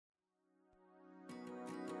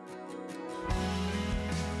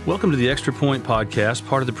Welcome to the Extra Point Podcast,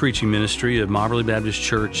 part of the preaching ministry of Mobberly Baptist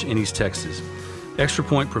Church in East Texas. Extra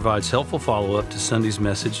Point provides helpful follow-up to Sunday's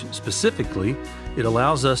message. Specifically, it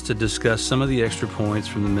allows us to discuss some of the extra points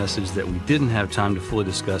from the message that we didn't have time to fully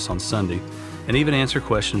discuss on Sunday, and even answer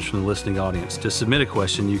questions from the listening audience. To submit a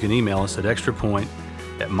question, you can email us at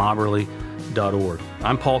extrapoint@mobberly.org.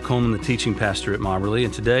 I'm Paul Coleman, the teaching pastor at Mobberly,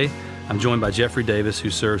 and today I'm joined by Jeffrey Davis, who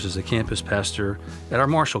serves as a campus pastor at our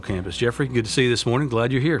Marshall campus. Jeffrey, good to see you this morning.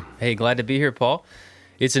 Glad you're here. Hey, glad to be here, Paul.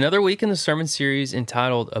 It's another week in the sermon series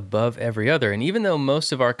entitled Above Every Other. And even though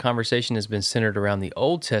most of our conversation has been centered around the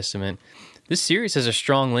Old Testament, this series has a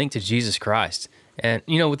strong link to Jesus Christ. And,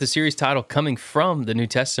 with the series title coming from the New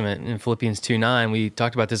Testament in Philippians 2:9, we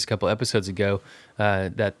talked about this a couple episodes ago,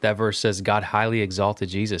 that verse says, God highly exalted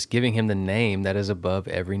Jesus, giving him the name that is above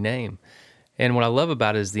every name. And what I love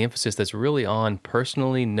about it is the emphasis that's really on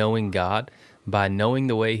personally knowing God by knowing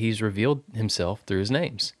the way he's revealed himself through his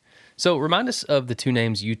names. So remind us of the two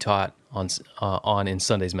names you taught on in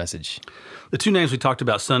Sunday's message. The two names we talked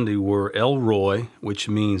about Sunday were El Roi, which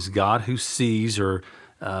means God who sees, or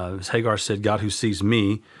as Hagar said, God who sees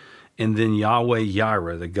me, and then Yahweh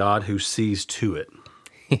Yireh, the God who sees to it.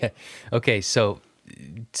 Yeah. Okay, so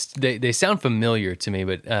they sound familiar to me,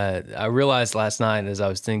 but I realized last night as I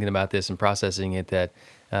was thinking about this and processing it that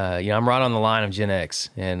I'm right on the line of Gen X,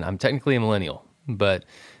 and I'm technically a millennial, but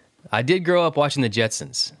I did grow up watching the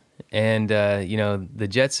Jetsons. And the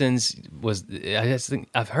Jetsons was, I just think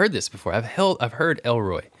I've heard this before. I've heard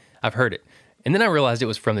Elroy. I've heard it. And then I realized it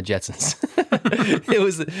was from the Jetsons.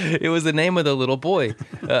 It was the name of the little boy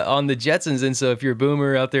on the Jetsons. And so if you're a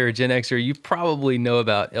boomer out there or Gen Xer, you probably know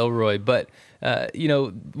about Elroy. But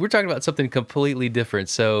we're talking about something completely different.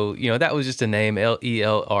 So, that was just a name,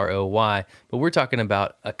 Elroy. But we're talking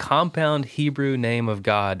about a compound Hebrew name of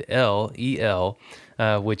God, El,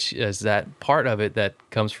 which is that part of it that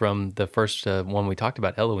comes from the first one we talked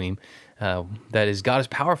about, Elohim. That is, God is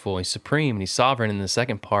powerful, he's supreme, and he's sovereign. And the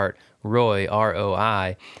second part, Roi,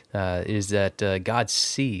 R-O-I, is that God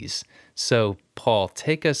sees. So, Paul,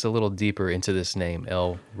 take us a little deeper into this name,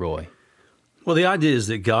 El Roi. Well, the idea is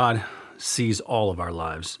that God sees all of our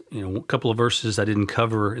lives. A couple of verses I didn't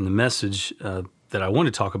cover in the message that I want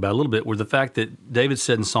to talk about a little bit were the fact that David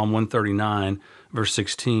said in Psalm 139, verse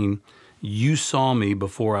 16, you saw me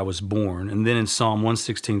before I was born. And then in Psalm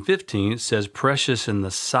 116:15, it says, precious in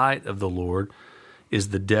the sight of the Lord is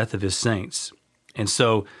the death of his saints. And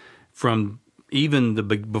so from even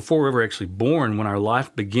before we're ever actually born, when our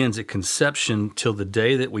life begins at conception till the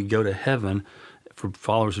day that we go to heaven, for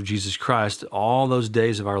followers of Jesus Christ, all those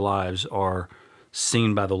days of our lives are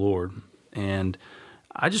seen by the Lord. And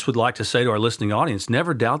I just would like to say to our listening audience,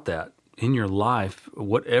 never doubt that. In your life,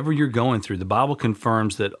 whatever you're going through, the Bible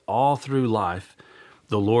confirms that all through life,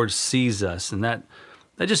 the Lord sees us. And that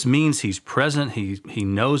just means he's present, he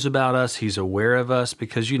knows about us, he's aware of us,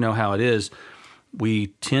 because you know how it is. We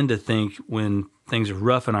tend to think when things are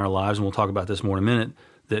rough in our lives, and we'll talk about this more in a minute,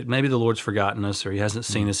 that maybe the Lord's forgotten us or he hasn't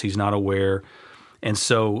seen us, he's not aware. And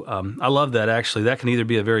so I love that, actually. That can either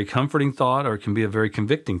be a very comforting thought or it can be a very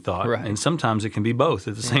convicting thought. Right. And sometimes it can be both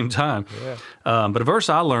at the same time. Yeah. But a verse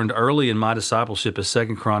I learned early in my discipleship is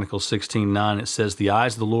 2 Chronicles 16:9. It says, the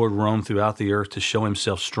eyes of the Lord roam throughout the earth to show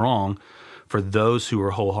himself strong for those who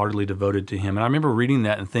are wholeheartedly devoted to him. And I remember reading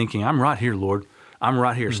that and thinking, I'm right here, Lord. I'm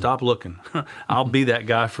right here. Stop looking. I'll be that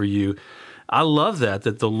guy for you. I love that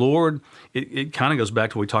the Lord, it kind of goes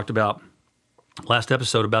back to what we talked about last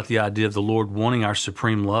episode about the idea of the Lord wanting our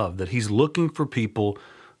supreme love, that he's looking for people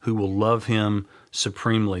who will love him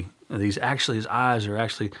supremely. And his eyes are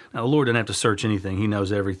actually, now the Lord doesn't have to search anything. He knows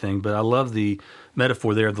everything. But I love the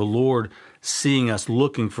metaphor there of the Lord seeing us,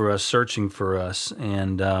 looking for us, searching for us.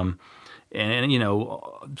 And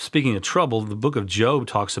speaking of trouble, the book of Job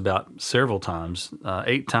talks about several times,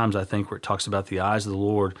 8 times I think, where it talks about the eyes of the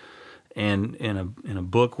Lord. And in a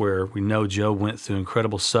book where we know Job went through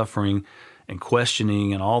incredible suffering and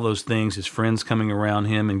questioning and all those things, his friends coming around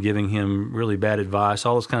him and giving him really bad advice,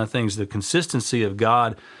 all those kind of things, the consistency of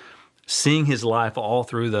God seeing his life all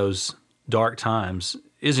through those dark times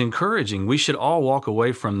is encouraging. We should all walk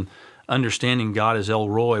away from understanding God as El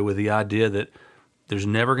Roi with the idea that there's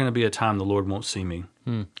never going to be a time the Lord won't see me.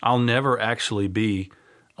 I'll never actually be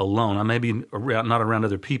alone. I may be not around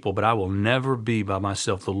other people, but I will never be by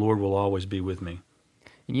myself. The Lord will always be with me.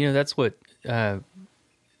 That's what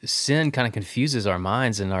sin kind of confuses our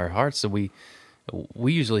minds and our hearts. So we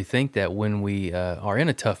usually think that when we are in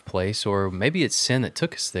a tough place, or maybe it's sin that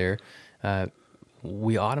took us there,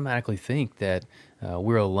 we automatically think that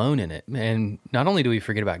we're alone in it. And not only do we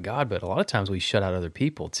forget about God, but a lot of times we shut out other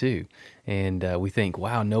people too. And we think,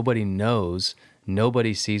 wow, nobody knows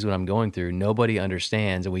nobody sees what I'm going through. Nobody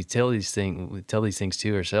understands. And we tell these things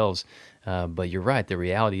to ourselves. But you're right. The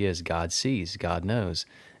reality is God sees, God knows.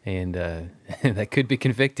 And that could be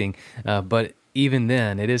convicting. But even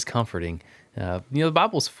then, it is comforting. The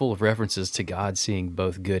Bible's full of references to God seeing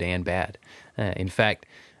both good and bad. In fact,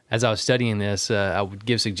 as I was studying this, I would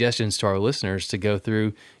give suggestions to our listeners to go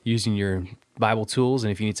through using your Bible tools.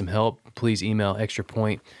 And if you need some help, please email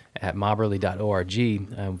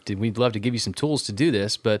extrapoint@mobberly.org. We'd love to give you some tools to do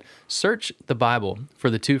this, but search the Bible for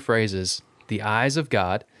the two phrases, the eyes of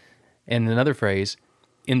God, and another phrase,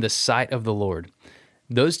 in the sight of the Lord.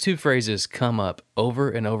 Those two phrases come up over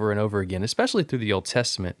and over and over again, especially through the Old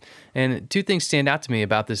Testament. And two things stand out to me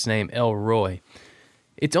about this name, El Roi.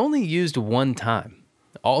 It's only used one time.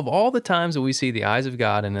 All the times that we see the eyes of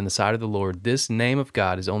God and in the sight of the Lord, this name of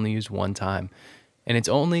God is only used one time. And it's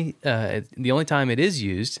only the only time it is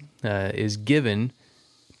used is given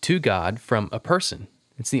to God from a person.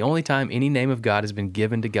 It's the only time any name of God has been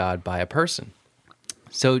given to God by a person.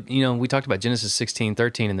 So, we talked about Genesis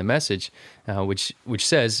 16:13 in the Message, which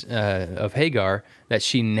says of Hagar that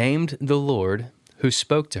she named the Lord who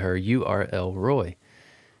spoke to her, "You are El Roi."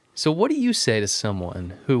 So what do you say to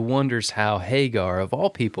someone who wonders how Hagar, of all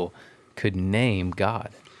people, could name God?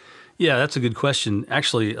 Yeah, that's a good question.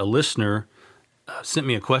 Actually, a listener sent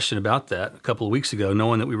me a question about that a couple of weeks ago,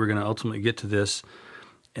 knowing that we were going to ultimately get to this.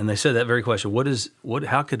 And they said that very question: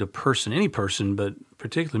 how could a person, any person, but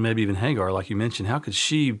particularly maybe even Hagar, like you mentioned, how could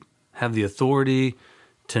she have the authority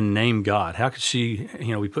to name God? How could she,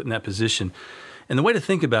 be put in that position? And the way to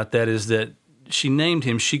think about that is that she named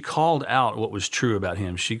him. She called out what was true about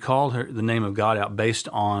him. She called the name of God out based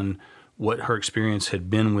on what her experience had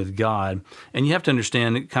been with God. And you have to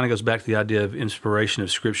understand, it kind of goes back to the idea of inspiration of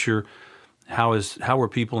Scripture. How were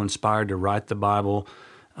people inspired to write the Bible?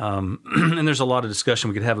 And there's a lot of discussion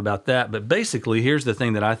we could have about that. But basically, here's the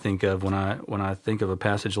thing that I think of when I think of a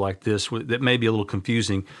passage like this that may be a little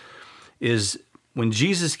confusing, is when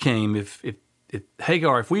Jesus came, if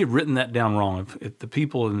Hagar, if we had written that down wrong, if the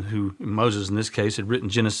people who, Moses in this case, had written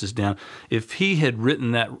Genesis down, if he had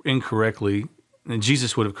written that incorrectly, then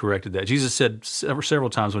Jesus would have corrected that. Jesus said several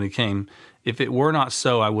times when he came, if it were not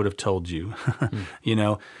so, I would have told you,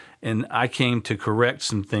 and I came to correct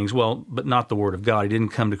some things, but not the Word of God. He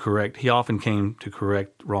didn't come to correct. He often came to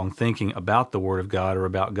correct wrong thinking about the Word of God or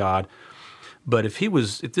about God. But if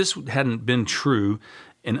this hadn't been true,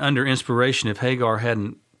 and under inspiration, if Hagar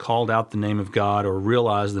hadn't called out the name of God or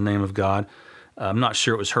realized the name of God, I'm not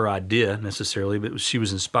sure it was her idea necessarily, but she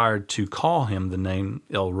was inspired to call him the name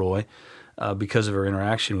El Roi because of her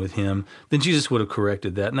interaction with him, then Jesus would have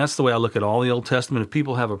corrected that. And that's the way I look at all the Old Testament. If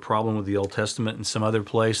people have a problem with the Old Testament in some other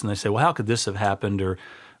place and they say, well, how could this have happened? Or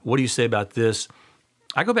what do you say about this?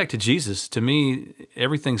 I go back to Jesus. To me,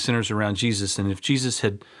 everything centers around Jesus. And if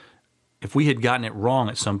we had gotten it wrong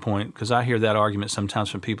at some point, because I hear that argument sometimes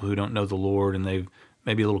from people who don't know the Lord and they've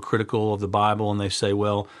maybe a little critical of the Bible, and they say,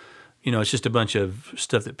 well, it's just a bunch of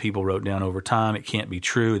stuff that people wrote down over time. It can't be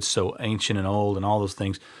true. It's so ancient and old and all those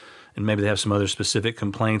things. And maybe they have some other specific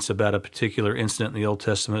complaints about a particular incident in the Old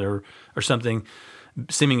Testament or something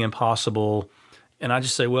seeming impossible. And I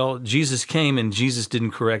just say, well, Jesus came and Jesus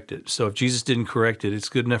didn't correct it. So if Jesus didn't correct it, it's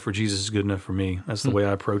good enough for Jesus, it's good enough for me. That's the way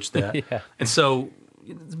I approach that. Yeah. And so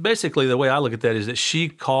basically the way I look at that is that she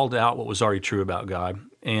called out what was already true about God,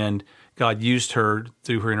 and God used her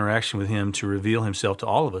through her interaction with him to reveal himself to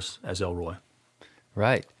all of us as El Roi.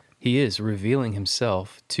 Right. He is revealing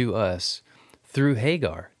himself to us through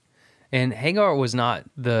Hagar. And Hagar was not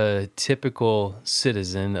the typical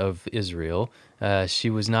citizen of Israel. She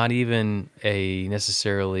was not even a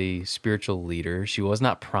necessarily spiritual leader. She was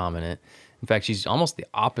not prominent. In fact, she's almost the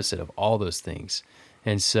opposite of all those things.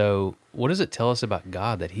 And so what does it tell us about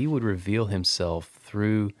God that he would reveal himself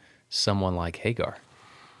through someone like Hagar?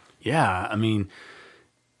 Yeah, I mean,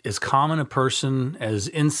 as common a person, as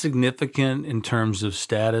insignificant in terms of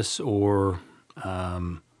status or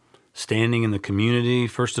standing in the community.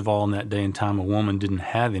 First of all, in that day and time, a woman didn't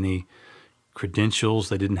have any credentials.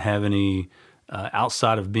 They didn't have any,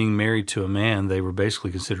 outside of being married to a man, they were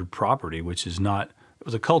basically considered property, which is not, it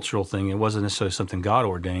was a cultural thing. It wasn't necessarily something God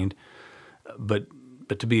ordained. But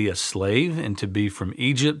to be a slave and to be from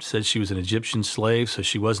Egypt, said she was an Egyptian slave, so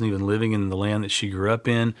she wasn't even living in the land that she grew up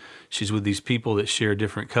in. She's with these people that share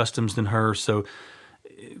different customs than her. So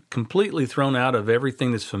completely thrown out of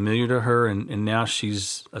everything that's familiar to her, and now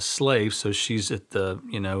she's a slave, so she's at the,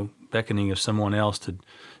 beckoning of someone else to.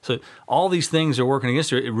 So all these things are working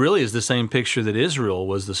against her. It really is the same picture that Israel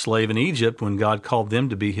was the slave in Egypt when God called them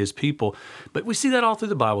to be his people. But we see that all through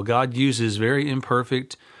the Bible. God uses very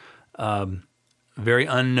imperfect very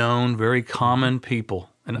unknown, very common people.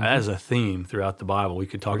 And as a theme throughout the Bible, we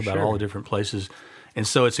could talk about all the different places. And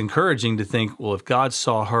so it's encouraging to think, well, if God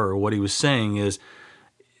saw her, what he was saying is,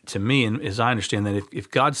 to me, and as I understand that, if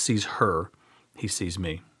God sees her, he sees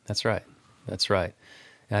me. That's right. That's right.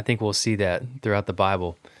 And I think we'll see that throughout the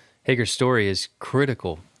Bible. Hagar's story is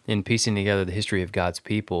critical in piecing together the history of God's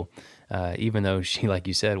people, even though she, like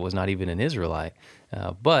you said, was not even an Israelite.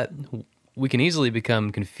 But we can easily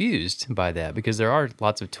become confused by that because there are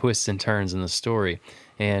lots of twists and turns in the story.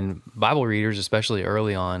 And Bible readers, especially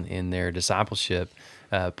early on in their discipleship,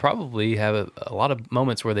 probably have a lot of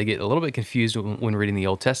moments where they get a little bit confused when reading the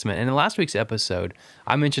Old Testament. And in last week's episode,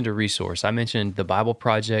 I mentioned a resource. I mentioned the Bible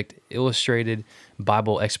Project illustrated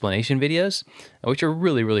Bible explanation videos, which are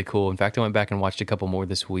really, really cool. In fact, I went back and watched a couple more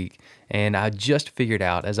this week. And I just figured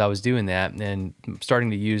out as I was doing that and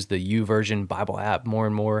starting to use the YouVersion Bible app more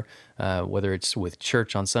and more, whether it's with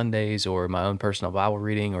church on Sundays or my own personal Bible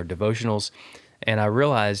reading or devotionals. And I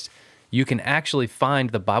realized you can actually find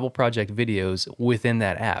the Bible Project videos within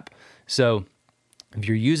that app. So if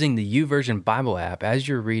you're using the YouVersion Bible app as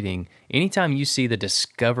you're reading, anytime you see the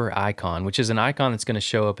Discover icon, which is an icon that's going to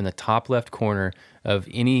show up in the top left corner of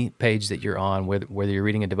any page that you're on, whether you're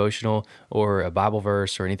reading a devotional or a Bible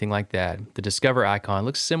verse or anything like that, the Discover icon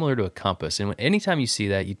looks similar to a compass. And anytime you see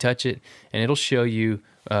that, you touch it, and it'll show you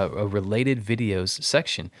a related videos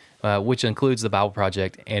section, which includes the Bible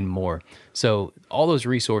Project and more. So all those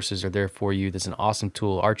resources are there for you. That's an awesome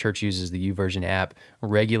tool. Our church uses the YouVersion app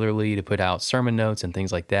regularly to put out sermon notes and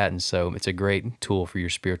things like that, and so it's a great tool for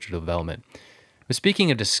your spiritual development. But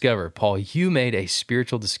speaking of discover, Paul, you made a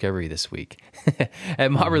spiritual discovery this week.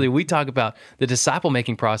 At Mobberly, we talk about the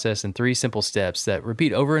disciple-making process in 3 simple steps that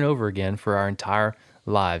repeat over and over again for our entire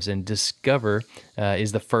lives, and discover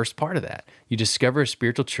is the first part of that. You discover a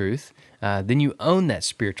spiritual truth, then you own that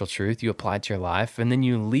spiritual truth, you apply it to your life, and then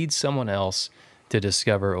you lead someone else to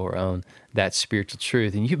discover or own that spiritual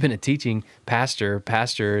truth. And you've been a teaching pastor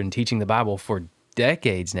and teaching the Bible for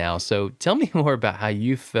decades now. So tell me more about how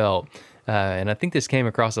you felt. And I think this came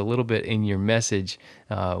across a little bit in your message,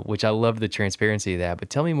 which I love the transparency of that. But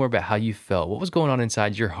tell me more about how you felt. What was going on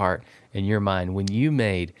inside your heart and your mind when you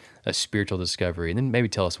made a spiritual discovery? And then maybe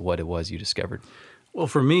tell us what it was you discovered. Well,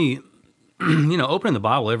 for me, opening the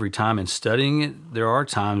Bible every time and studying it, there are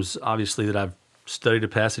times, obviously, that I've studied a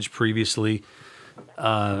passage previously.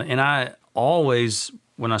 And I always,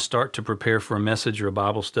 when I start to prepare for a message or a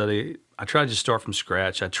Bible study, I try to just start from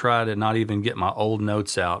scratch. I try to not even get my old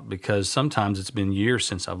notes out because sometimes it's been years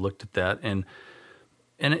since I've looked at that. And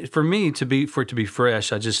for it to be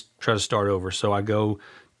fresh, I just try to start over. So I go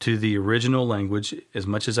to the original language as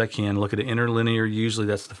much as I can, look at the interlinear. Usually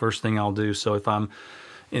that's the first thing I'll do. So if I'm,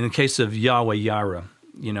 in the case of Yahweh Yireh,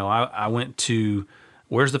 I went to,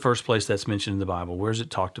 where's the first place that's mentioned in the Bible? Where's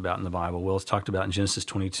it talked about in the Bible? Well, it's talked about in Genesis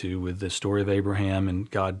 22 with the story of Abraham and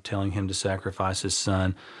God telling him to sacrifice his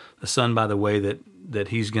son. The son, by the way, that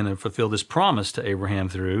he's going to fulfill this promise to Abraham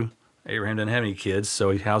through. Abraham doesn't have any kids,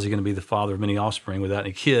 so how's he going to be the father of many offspring without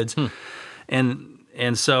any kids? And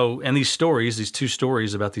these stories, these 2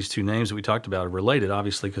 stories about these 2 names that we talked about are related,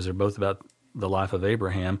 obviously, because they're both about the life of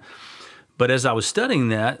Abraham. But as I was studying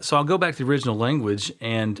that, so I'll go back to the original language,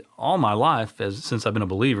 and all my life, since I've been a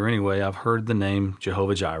believer anyway, I've heard the name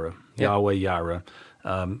Jehovah Jireh, Yahweh Yireh.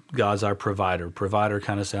 God's our provider. Provider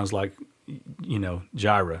kind of sounds like,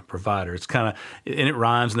 Jireh, provider. It's kind of, and it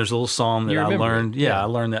rhymes, and there's a little song that I learned. I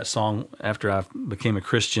learned that song after I became a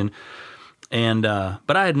Christian. And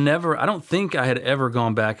but I don't think I had ever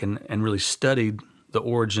gone back and really studied the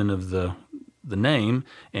origin of the name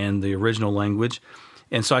and the original language.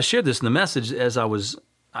 And so I shared this in the message as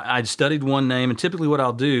I'd studied one name, and typically what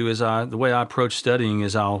I'll do is the way I approach studying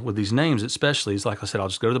is with these names especially, is like I said, I'll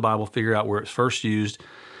just go to the Bible, figure out where it's first used,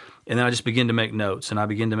 and then I just begin to make notes. And I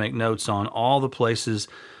begin to make notes on all the places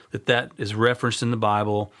that is referenced in the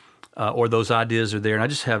Bible, or those ideas are there. And I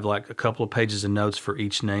just have like a couple of pages of notes for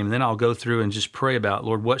each name. And then I'll go through and just pray about,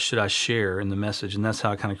 Lord, what should I share in the message? And that's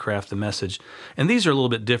how I kind of craft the message. And these are a little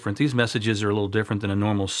bit different. These messages are a little different than a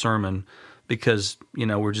normal sermon because,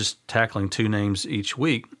 we're just tackling 2 names each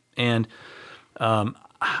week. And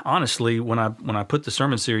honestly, when I put the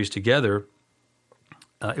sermon series together,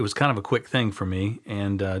 it was kind of a quick thing for me,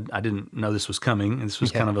 and I didn't know this was coming. And this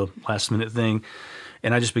was kind of a last-minute thing.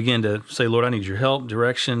 And I just began to say, Lord, I need your help,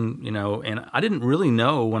 direction, and I didn't really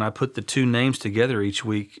know when I put the 2 names together each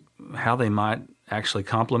week how they might actually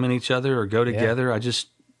complement each other or go together.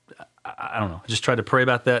 I don't know. I just tried to pray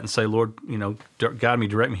about that and say, Lord, guide me,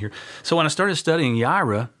 direct me here. So when I started studying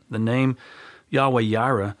Yireh, the name Yahweh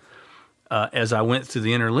Yireh, as I went through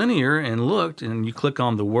the interlinear and looked, and you click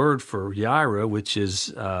on the word for Yireh, which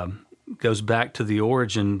is goes back to the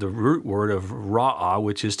origin, the root word of Ra'ah,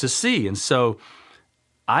 which is to see. And so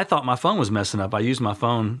I thought my phone was messing up. I used my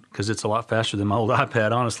phone because it's a lot faster than my old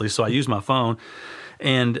iPad, honestly. So I used my phone,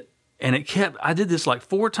 and it kept, I did this like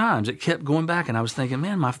 4 times. It kept going back, and I was thinking,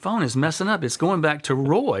 man, my phone is messing up. It's going back to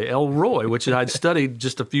Roy, El Roy, which I'd studied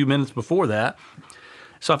just a few minutes before that.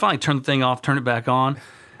 So I finally turned the thing off, turned it back on.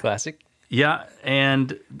 Classic. Yeah,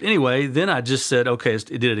 and anyway, then I just said, okay, it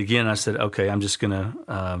did it again. I said, okay, I'm just gonna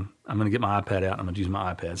get my iPad out. I'm gonna use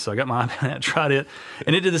my iPad. So I got my iPad out, tried it,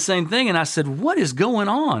 and it did the same thing. And I said, what is going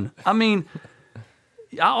on? I mean,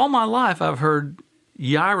 all my life I've heard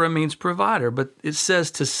Yireh means provider, but it says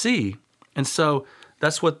to see, and so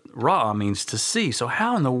that's what Ra'ah means, to see. So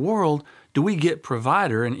how in the world do we get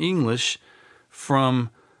provider in English from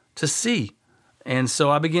to see? And so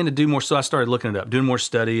I began to do more. So I started looking it up, doing more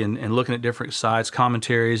study and looking at different sites,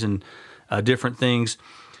 commentaries, and different things.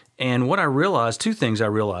 And what I realized, 2 things I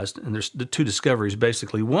realized, and there's the 2 discoveries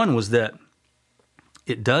basically. One was that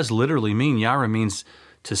it does literally mean, Yireh means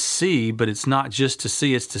to see, but it's not just to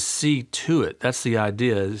see, it's to see to it. That's the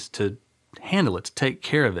idea, is to handle it, to take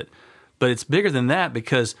care of it. But it's bigger than that,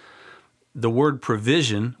 because the word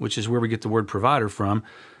provision, which is where we get the word provider from,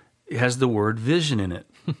 it has the word vision in it.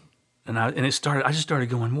 I just started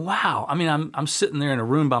going, wow. I mean, I'm sitting there in a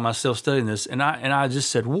room by myself studying this, and I just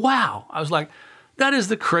said, wow. I was like, that is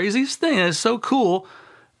the craziest thing. It's so cool.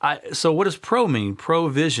 So what does pro mean?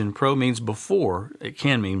 Provision. Pro means before. It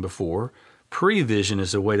can mean before. Prevision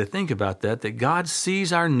is a way to think about that God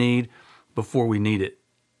sees our need before we need it,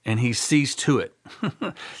 and He sees to it.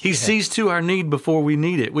 He sees to our need before we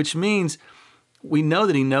need it, which means we know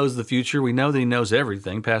that He knows the future. We know that He knows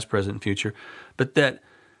everything, past, present, and future, but that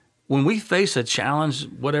when we face a challenge,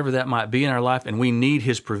 whatever that might be in our life, and we need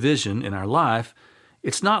His provision in our life,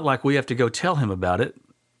 it's not like we have to go tell Him about it.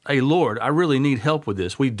 Hey, Lord, I really need help with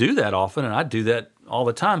this. We do that often, and I do that all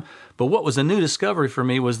the time. But what was a new discovery for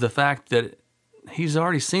me was the fact that He's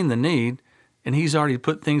already seen the need, and He's already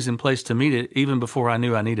put things in place to meet it even before I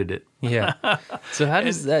knew I needed it. Yeah. So how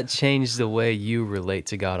does that change the way you relate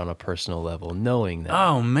to God on a personal level, knowing that?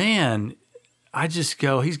 Oh, man. I just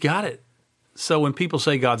go, He's got it. So when people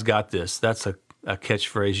say God's got this, that's a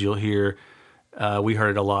catchphrase you'll hear. We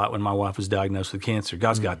heard it a lot when my wife was diagnosed with cancer.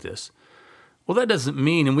 God's got this. Well, that doesn't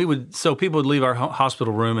mean, so people would leave our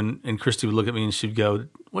hospital room, and Christy would look at me and she'd go,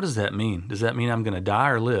 what does that mean? Does that mean I'm going to die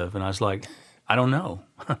or live? And I was like, I don't know.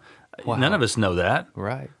 Wow. None of us know that.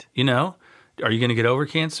 Right. You know, are you going to get over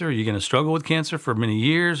cancer? Are you going to struggle with cancer for many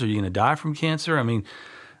years? Are you going to die from cancer? I mean,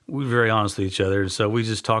 we're very honest with each other. So we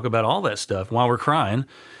just talk about all that stuff while we're crying.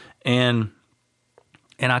 And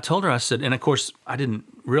I told her, I said, and of course, I didn't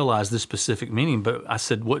realize this specific meaning, but I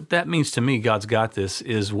said, what that means to me, God's got this,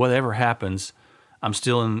 is whatever happens, I'm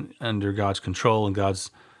still under God's control, and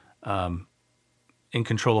God's in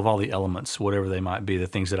control of all the elements, whatever they might be, the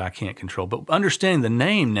things that I can't control. But understanding the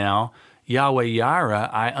name now, Yahweh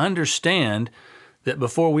Yireh, I understand that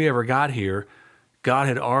before we ever got here, God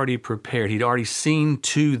had already prepared. He'd already seen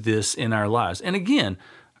to this in our lives. And again,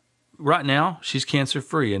 right now, she's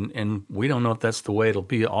cancer-free, and we don't know if that's the way it'll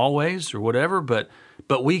be always or whatever, but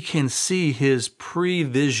we can see His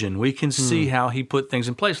prevision. We can see how He put things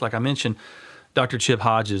in place. Like I mentioned, Dr. Chip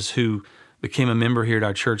Hodges, who became a member here at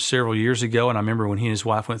our church several years ago, and I remember when he and his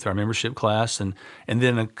wife went through our membership class, and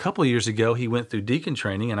then a couple of years ago, he went through deacon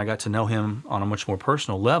training, and I got to know him on a much more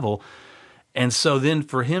personal level. And so then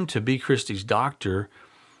for him to be Christy's doctor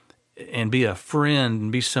and be a friend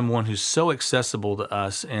and be someone who's so accessible to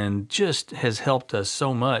us and just has helped us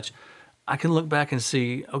so much, I can look back and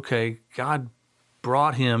see, okay, God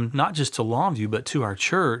brought him not just to Longview, but to our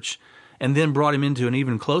church, and then brought him into an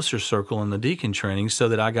even closer circle in the deacon training so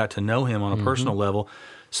that I got to know him on a personal level,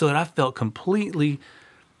 so that I felt completely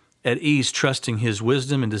at ease trusting his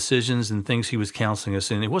wisdom and decisions and things he was counseling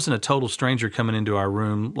us in. It wasn't a total stranger coming into our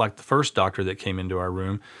room like the first doctor that came into our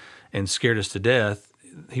room and scared us to death.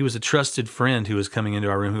 He was a trusted friend who was coming into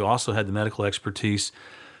our room who also had the medical expertise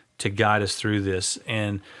to guide us through this.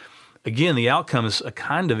 And again, the outcome is a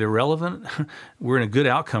kind of irrelevant. We're in a good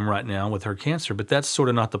outcome right now with her cancer, but that's sort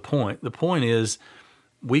of not the point. The point is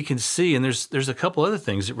we can see, and there's a couple other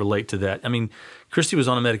things that relate to that. I mean, Christy was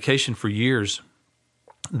on a medication for years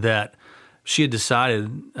that she had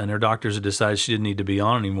decided, and her doctors had decided she didn't need to be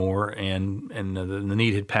on anymore, and the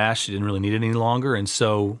need had passed. She didn't really need it any longer. And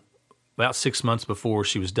so about 6 months before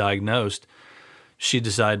she was diagnosed, she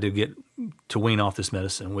decided to wean off this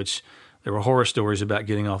medicine, which there were horror stories about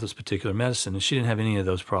getting off this particular medicine, and she didn't have any of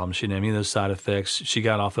those problems. She didn't have any of those side effects. She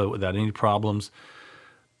got off of it without any problems.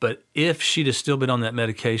 But if she'd have still been on that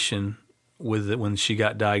medication when she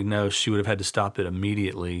got diagnosed, she would have had to stop it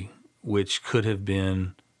immediately, which could have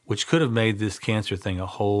made this cancer thing a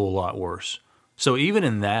whole lot worse. So even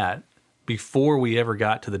in that, before we ever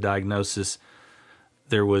got to the diagnosis,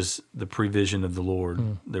 there was the prevision of the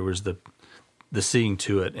Lord. There was the seeing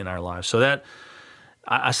to it in our lives. So that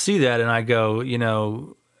I see that and I go,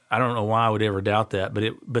 I don't know why I would ever doubt that,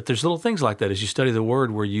 but there's little things like that as you study the Word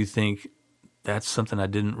where you think that's something I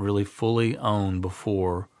didn't really fully own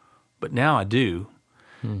before, but now I do.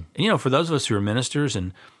 And, for those of us who are ministers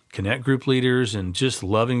and connect group leaders and just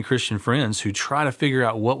loving Christian friends who try to figure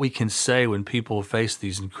out what we can say when people face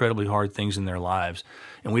these incredibly hard things in their lives.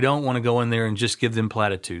 And we don't want to go in there and just give them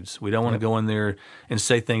platitudes. We don't want to go in there and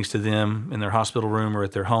say things to them in their hospital room or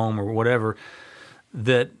at their home or whatever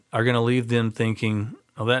that are going to leave them thinking,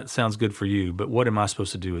 oh, that sounds good for you, but what am I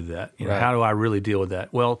supposed to do with that? How do I really deal with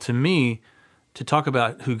that? Well, to me, to talk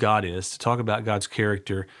about who God is, to talk about God's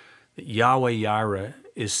character, Yahweh Yireh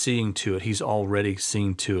is seeing to it. He's already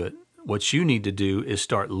seen to it. What you need to do is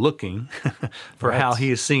start looking for how he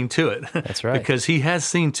is seen to it. That's right. Because he has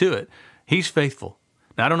seen to it. He's faithful.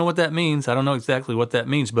 Now, I don't know what that means. I don't know exactly what that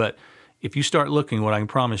means, but if you start looking, what I can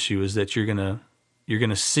promise you is that you're gonna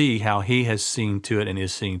see how he has seen to it and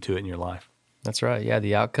is seeing to it in your life. That's right. Yeah,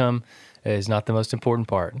 the outcome is not the most important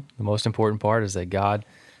part. The most important part is that God,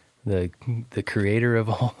 the creator of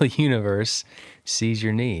all the universe, sees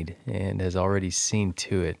your need and has already seen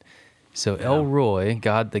to it. So El Roi,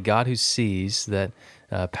 God, the God who sees, that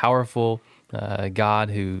powerful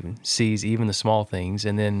God who sees even the small things,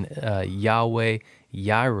 and then Yahweh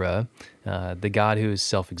Yireh, the God who is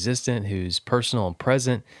self-existent, who's personal and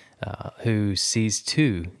present, who sees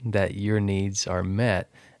too that your needs are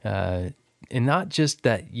met, and not just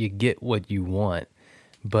that you get what you want,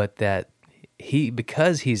 but that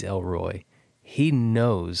because he's El Roi, he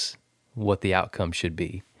knows what the outcome should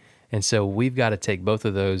be. And so we've got to take both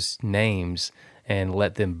of those names and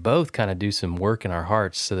let them both kind of do some work in our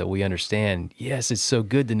hearts so that we understand, yes, it's so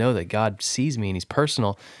good to know that God sees me and he's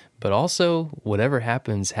personal, but also whatever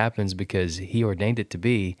happens because he ordained it to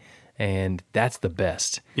be, and that's the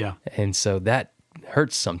best. Yeah. And so that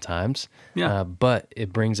hurts sometimes, but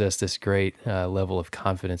it brings us this great level of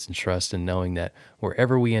confidence and trust in knowing that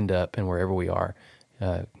wherever we end up and wherever we are,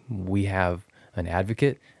 we have an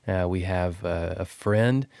advocate, we have a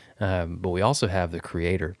friend, but we also have the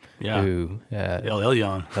Creator, who El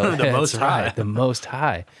Elyon, the Most High, right, the Most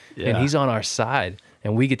High, and He's on our side,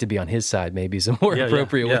 and we get to be on His side. Maybe is a more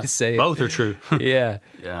appropriate way to say it. Both are true. Man.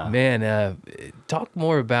 Talk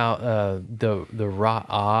more about the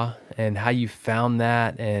Ra'ah and how you found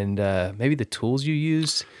that, and maybe the tools you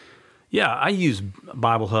used. Yeah, I use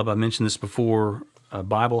Bible Hub. I mentioned this before.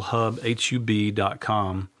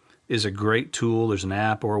 BibleHub.com is a great tool. There's an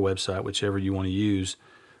app or a website, whichever you want to use.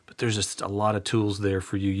 But there's just a lot of tools there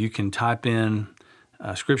for you. You can type in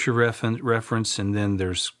scripture reference, and then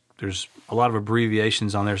there's a lot of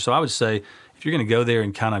abbreviations on there. So I would say if you're going to go there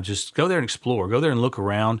and kind of just go there and explore, go there and look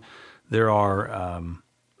around. There are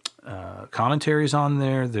commentaries on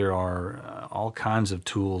there. There are all kinds of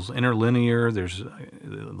tools. Interlinear. There's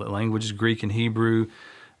languages, Greek and Hebrew.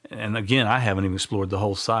 And again, I haven't even explored the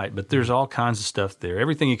whole site, but there's all kinds of stuff there.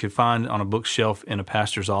 Everything you could find on a bookshelf in a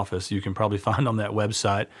pastor's office, you can probably find on that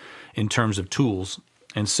website in terms of tools.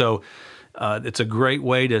 And so it's a great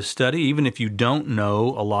way to study, even if you don't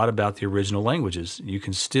know a lot about the original languages. You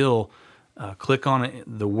can still click on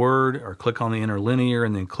the word or click on the interlinear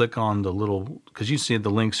and then click on the little, because you see the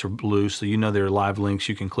links are blue, so you know they're live links.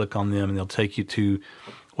 You can click on them and they'll take you to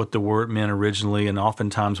what the word meant originally, and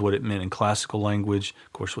oftentimes what it meant in classical language.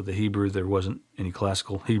 Of course, with the Hebrew, there wasn't any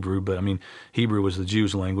classical Hebrew, but I mean, Hebrew was the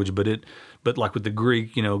Jews' language. But like with the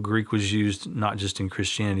Greek, Greek was used not just in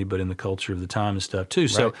Christianity, but in the culture of the time and stuff too.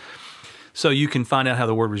 Right. So you can find out how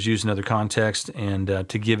the word was used in other contexts and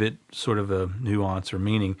to give it sort of a nuance or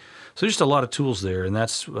meaning. So just a lot of tools there, and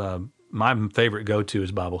that's my favorite go-to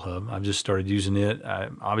is Bible Hub. I've just started using it. I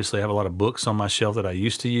obviously have a lot of books on my shelf that I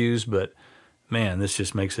used to use, but man, this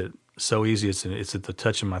just makes it so easy. It's at the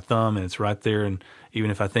touch of my thumb, and it's right there. And even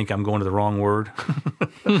if I think I'm going to the wrong word,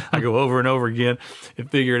 I go over and over again and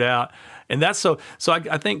figure it out. And that's so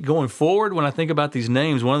I think going forward, when I think about these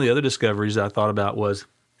names, one of the other discoveries I thought about was,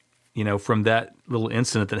 from that little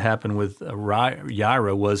incident that happened with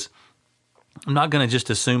Yireh was, I'm not going to just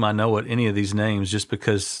assume I know what any of these names just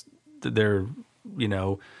because they're,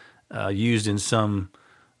 used in some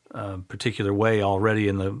particular way already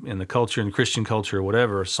in the culture, in the Christian culture or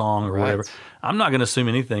whatever, a song or whatever. I'm not going to assume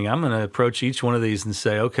anything. I'm going to approach each one of these and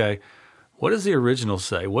say, okay, what does the original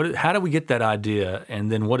say? How do we get that idea?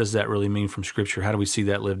 And then what does that really mean from Scripture? How do we see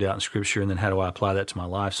that lived out in Scripture? And then how do I apply that to my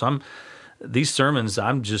life? So these sermons,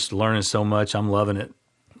 I'm just learning so much. I'm loving it.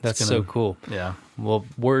 That's so cool. Yeah. Well,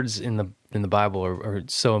 words in the Bible are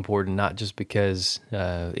so important, not just because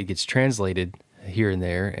it gets translated here and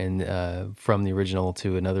there, and from the original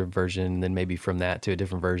to another version, and then maybe from that to a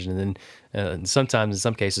different version, and then sometimes, in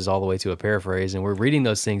some cases, all the way to a paraphrase. And we're reading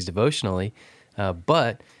those things devotionally,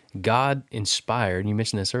 but God inspired. You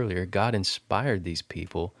mentioned this earlier. God inspired these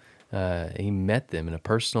people. He met them in a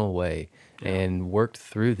personal way and worked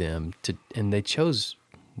through them and they chose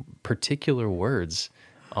particular words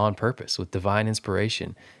on purpose with divine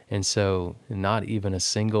inspiration. And so not even a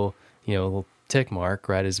single, little tick mark,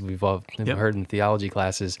 right, as we've all heard in theology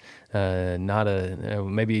classes, not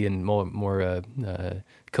maybe in more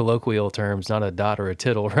colloquial terms, not a dot or a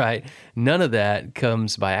tittle, right? None of that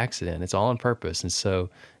comes by accident. It's all on purpose. And so,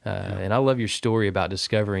 and I love your story about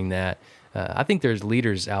discovering that. I think there's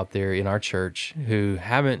leaders out there in our church who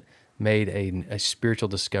haven't made a spiritual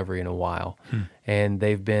discovery in a while, and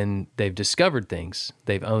they've discovered things,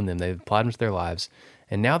 they've owned them, they've applied them to their lives,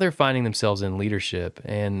 and now they're finding themselves in leadership.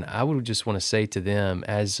 And I would just want to say to them,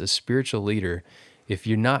 as a spiritual leader, if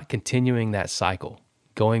you're not continuing that cycle,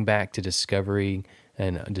 going back to discovering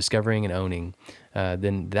and owning,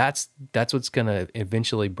 then that's what's going to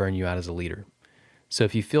eventually burn you out as a leader. So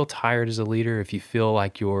if you feel tired as a leader, if you feel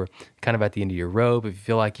like you're kind of at the end of your rope, if you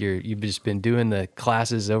feel like you've just been doing the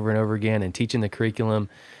classes over and over again and teaching the curriculum,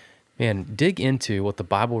 man, dig into what the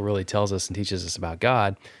Bible really tells us and teaches us about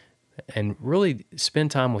God, and really spend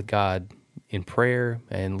time with God in prayer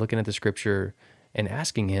and looking at the Scripture and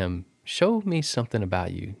asking Him, show me something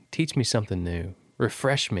about you, teach me something new,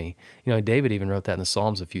 refresh me. David even wrote that in the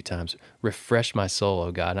Psalms a few times, refresh my soul,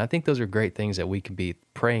 O God. And I think those are great things that we can be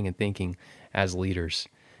praying and thinking as leaders.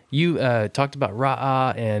 You talked about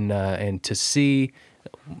ra'ah and to see.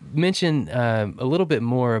 Mention a little bit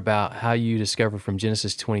more about how you discover from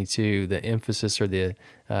Genesis 22 the emphasis or the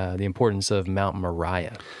importance of Mount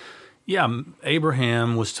Moriah. Yeah,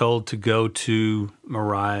 Abraham was told to go to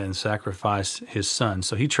Moriah and sacrifice his son.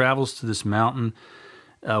 So he travels to this mountain.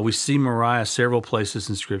 We see Moriah several places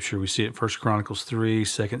in Scripture. We see it in 1 Chronicles 3,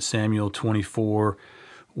 2 Samuel 24,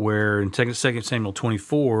 where in 2 Samuel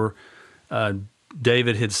 24,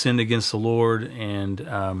 David had sinned against the Lord,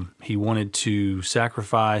 and he wanted to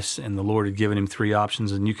sacrifice, and the Lord had given him three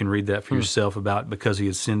options, and you can read that for yourself about because he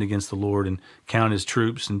had sinned against the Lord and counted his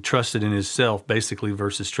troops and trusted in himself, basically,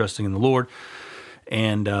 versus trusting in the Lord.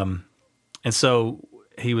 And so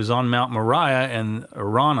he was on Mount Moriah, and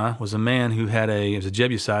Araunah was a man who had he was a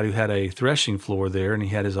Jebusite who had a threshing floor there, and he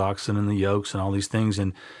had his oxen and the yokes and all these things,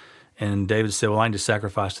 and David said, well, I need to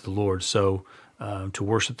sacrifice to the Lord, so to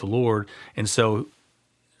worship the Lord. And so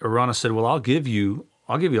Araunah said, well, I'll give you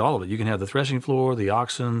all of it. You can have the threshing floor, the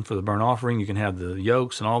oxen for the burnt offering, you can have the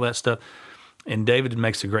yokes and all that stuff. And David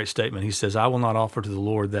makes a great statement. He says, I will not offer to the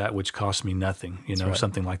Lord that which costs me nothing, right.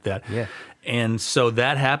 Something like that. Yeah. And so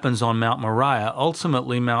that happens on Mount Moriah.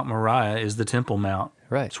 Ultimately, Mount Moriah is the Temple Mount.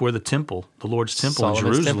 Right. It's where the temple, the Lord's temple Solomon's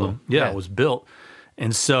in Jerusalem, temple. was built.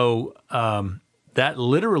 And so that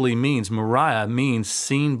literally means, Moriah means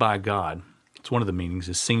seen by God. It's one of the meanings,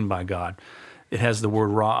 is seen by God. It has the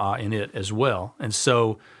word ra'ah in it as well. And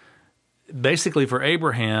so basically for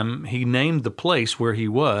Abraham, he named the place where he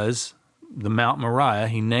was, the Mount Moriah,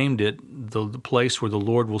 he named it the place where the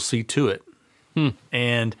Lord will see to it.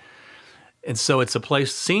 And so it's a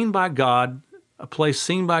place seen by God,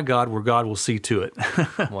 where God will see to it.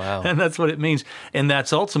 Wow. And that's what it means. And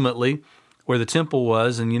that's ultimately where the temple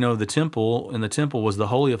was, and the temple was the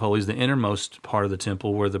Holy of Holies, the innermost part of the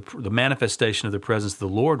temple, where the manifestation of the presence of the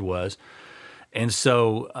Lord was. And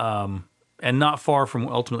so, and not far from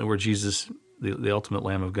ultimately where Jesus, the ultimate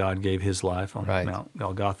Lamb of God, gave his life on Mount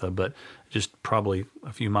Golgotha, but just probably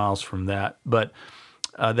a few miles from that. But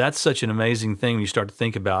that's such an amazing thing when you start to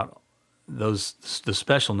think about the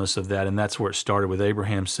specialness of that, and that's where it started with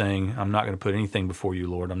Abraham saying, I'm not going to put anything before you,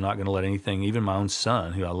 Lord. I'm not going to let anything, even my own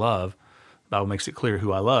son, who I love, the Bible makes it clear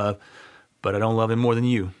who I love, but I don't love him more than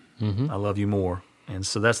you. I love you more. And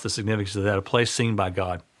so that's the significance of that, a place seen by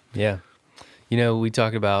God. Yeah. We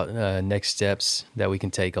talk about next steps that we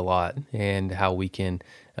can take a lot, and how we can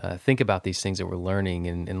think about these things that we're learning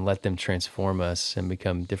and let them transform us and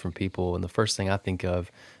become different people. And the first thing I think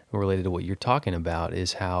of related to what you're talking about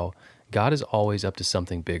is how God is always up to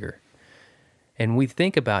something bigger. And we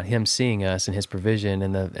think about Him seeing us and His provision,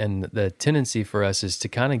 and the tendency for us is to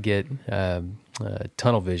kind of get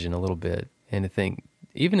tunnel vision a little bit, and to think,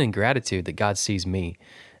 even in gratitude, that God sees me.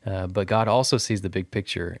 But God also sees the big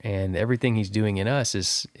picture, and everything He's doing in us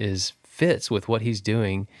is fits with what he's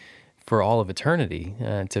doing for all of eternity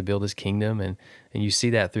to build his kingdom. And you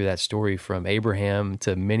see that through that story from Abraham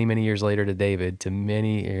to many, many years later to David to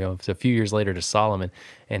a few years later to Solomon,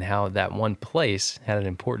 and how that one place had an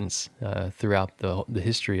importance throughout the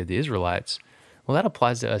history of the Israelites. Well, that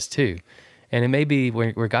applies to us too. And it may be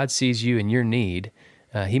where God sees you and your need,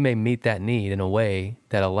 he may meet that need in a way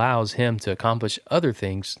that allows him to accomplish other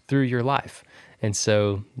things through your life. And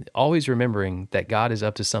so always remembering that God is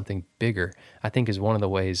up to something bigger, I think, is one of the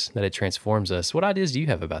ways that it transforms us. What ideas do you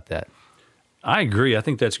have about that? I agree. I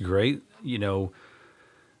think that's great. So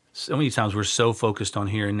many times we're so focused on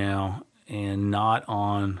here and now and not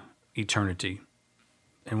on eternity.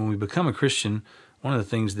 And when we become a Christian, one of the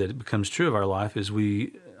things that becomes true of our life is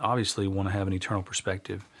we obviously want to have an eternal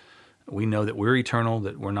perspective. We know that we're eternal,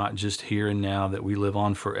 that we're not just here and now, that we live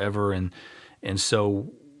on forever. And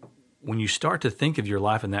so when you start to think of your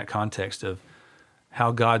life in that context of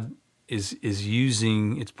how God is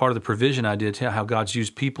using, it's part of the provision I did, how God's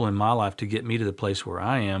used people in my life to get me to the place where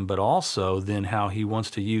I am, but also then how he wants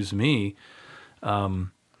to use me in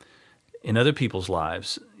other people's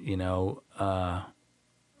lives.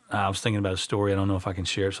 I was thinking about a story. I don't know if I can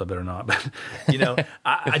share it, so I better not. But,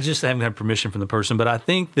 I just haven't had permission from the person. But I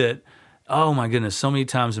think that, oh my goodness, so many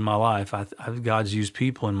times in my life, God's used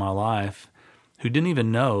people in my life who didn't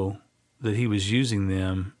even know that he was using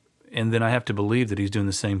them. And then I have to believe that he's doing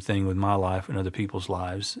the same thing with my life and other people's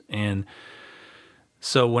lives. And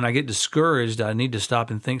so when I get discouraged, I need to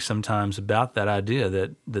stop and think sometimes about that idea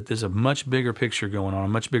that there's a much bigger picture going on, a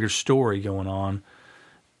much bigger story going on.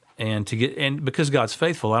 And because God's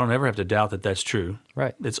faithful, I don't ever have to doubt that that's true.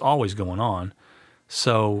 Right. It's always going on.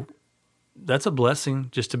 So that's a blessing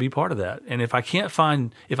just to be part of that. And if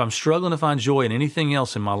I'm struggling to find joy in anything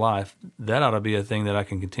else in my life, that ought to be a thing that I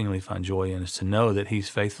can continually find joy in, is to know that he's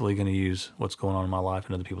faithfully going to use what's going on in my life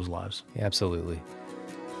and other people's lives. Yeah, absolutely.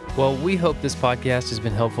 Well, we hope this podcast has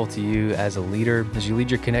been helpful to you as a leader, as you lead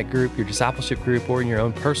your Connect group, your discipleship group, or in your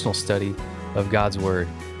own personal study of God's Word.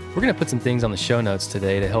 We're going to put some things on the show notes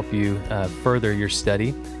today to help you further your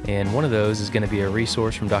study. And one of those is going to be a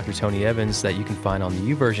resource from Dr. Tony Evans that you can find on the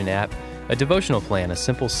YouVersion app, a devotional plan, a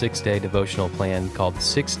simple 6-day devotional plan called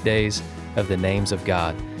 6 Days of the Names of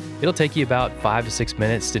God. It'll take you about 5 to 6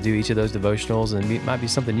 minutes to do each of those devotionals, and it might be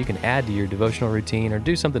something you can add to your devotional routine or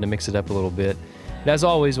do something to mix it up a little bit. And as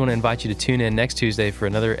always, I want to invite you to tune in next Tuesday for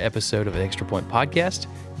another episode of the Extra Point Podcast.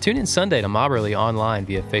 Tune in Sunday to Mobberly online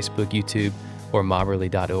via Facebook, YouTube, or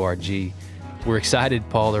mobberly.org. We're excited,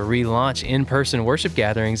 Paul, to relaunch in-person worship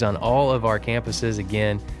gatherings on all of our campuses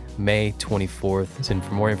again May 24th. And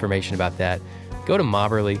for more information about that, go to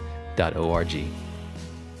mobberly.org.